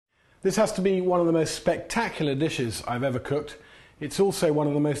This has to be one of the most spectacular dishes I've ever cooked. It's also one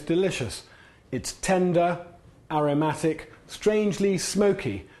of the most delicious. It's tender, aromatic, strangely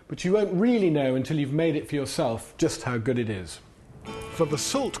smoky, but you won't really know until you've made it for yourself just how good it is. For the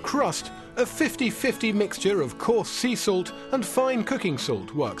salt crust, a 50-50 mixture of coarse sea salt and fine cooking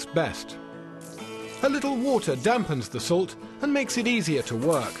salt works best. A little water dampens the salt and makes it easier to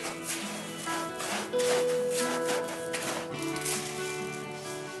work.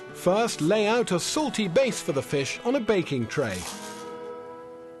 First, lay out a salty base for the fish on a baking tray.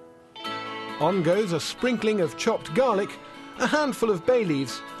 On goes a sprinkling of chopped garlic, a handful of bay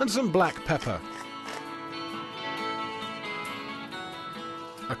leaves and some black pepper.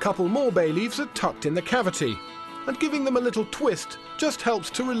 A couple more bay leaves are tucked in the cavity, and giving them a little twist just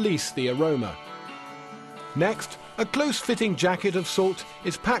helps to release the aroma. Next, a close-fitting jacket of salt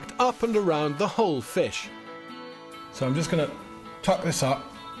is packed up and around the whole fish. So I'm just going to tuck this up.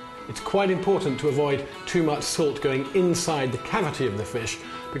 It's quite important to avoid too much salt going inside the cavity of the fish,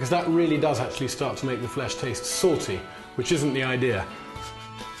 because that really does actually start to make the flesh taste salty, which isn't the idea.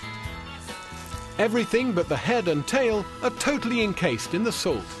 Everything but the head and tail are totally encased in the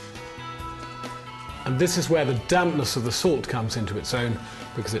salt. And this is where the dampness of the salt comes into its own,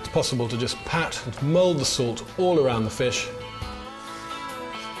 because it's possible to just pat and mould the salt all around the fish.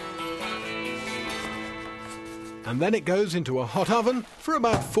 And then it goes into a hot oven for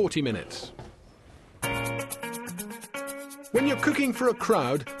about 40 minutes. When you're cooking for a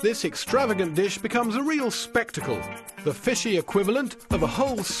crowd, this extravagant dish becomes a real spectacle, the fishy equivalent of a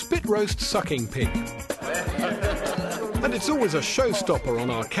whole spit roast sucking pig. And it's always a showstopper on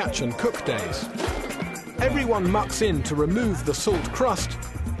our catch and cook days. Everyone mucks in to remove the salt crust,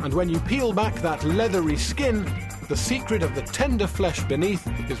 and when you peel back that leathery skin, the secret of the tender flesh beneath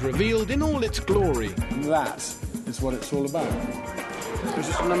is revealed in all its glory. And that is what it's all about. It's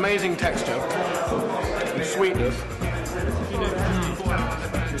just an amazing texture and sweetness.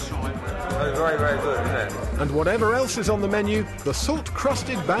 Very, very good, isn't it? And whatever else is on the menu, the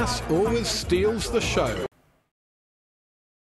salt-crusted bass always steals the show.